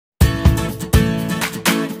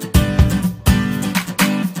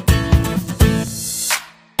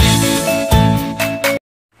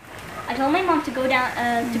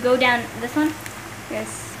want to go down this one?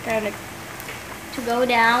 Yes, garlic. To go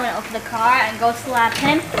down of the car and go slap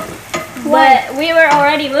him. Why? But we were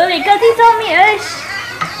already moving because he told me,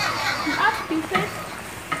 not stupid.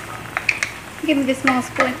 Give me the small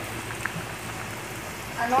spoon.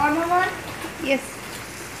 A normal one? Yes.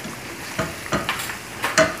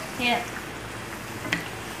 Yeah.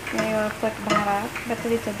 Then you will put baharat, but a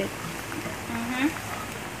little bit.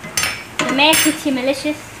 To make it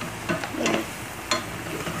malicious. Yes.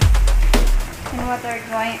 And what are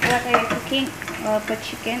you cooking? We'll put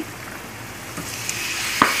chicken.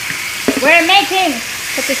 We're making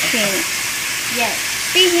Fettuccine. Yes.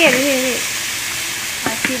 See here.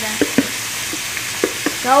 I see that.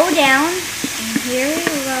 Go down, and here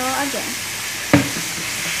we go again.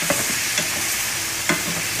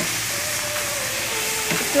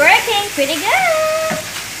 It's working pretty good.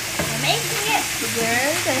 We're making it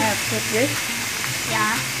good. I'll put this.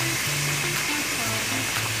 Yeah.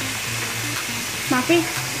 Smoky?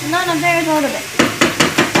 No, there's a little bit.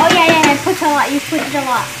 Oh yeah. Put a lot. You put it a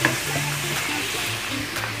lot.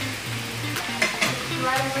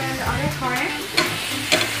 Right over in the other corner.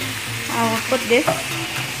 I will put this.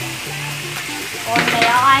 Or may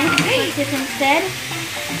I put this instead?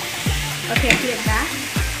 Okay, put it back.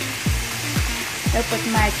 I'll put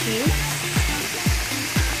my cheese.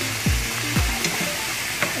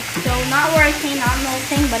 It's still not working, not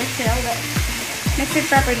melting, but it's still good. Mix it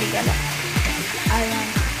properly, Gala.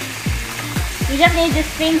 You just need this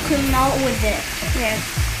thing to melt with it. Yes.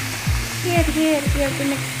 Here, you have to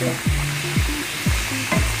mix this.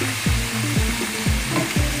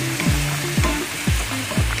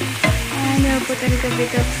 And you'll put a little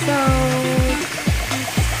bit of salt.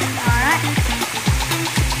 Alright.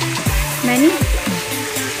 Many?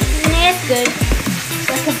 It's good.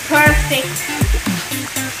 Like a perfect.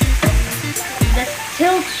 The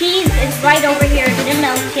still cheese is right over here. It didn't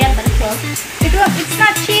melt yet, but it's close. It's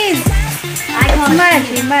not cheese. I call it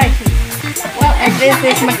Marashi. Well, And this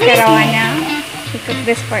is macaroni. We cook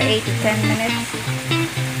this for 8 to 10 minutes.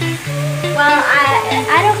 Well,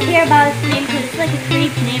 I don't care about its name because it's like a creep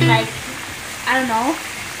name, like, I don't know.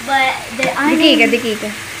 But I name it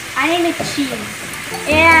cheese.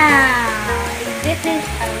 Yeah. This is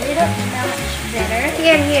a little much better.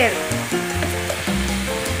 Here.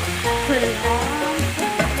 Put it on.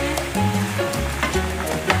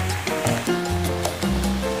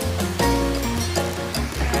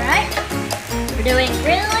 Alright. We're doing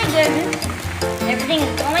really good. Everything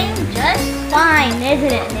is going just fine,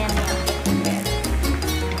 isn't it, Namia?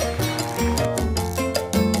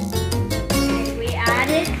 We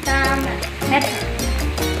added some pepper.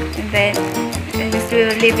 And then just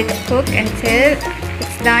we'll leave it to cook until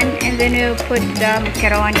it's done, and then we'll put the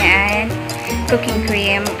macaroni and cooking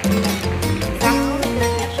cream. So the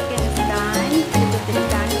chicken is done. Put this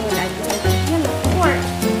done. We'll add more.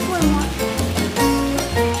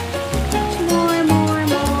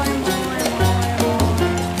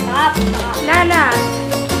 Stop. Lala.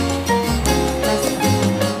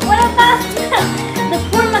 What about the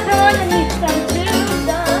poor macaroni needs some food?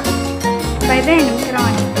 By then,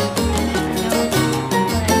 macaroni.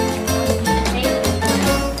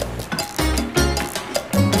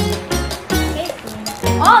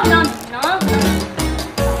 Oh, no.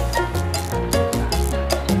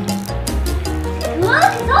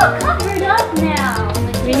 Look, it's all covered up now.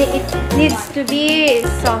 It needs to be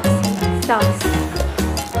sauce.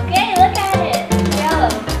 Okay, look at it. It's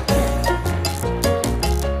yellow.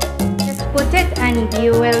 Just put it and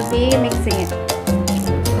you will be mixing it.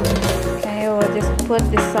 Okay, we'll just put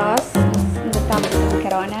the sauce on the top of the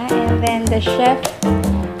macaroni, and then the chef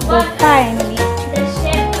will finally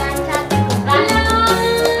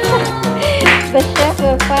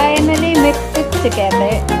mix it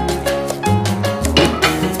together.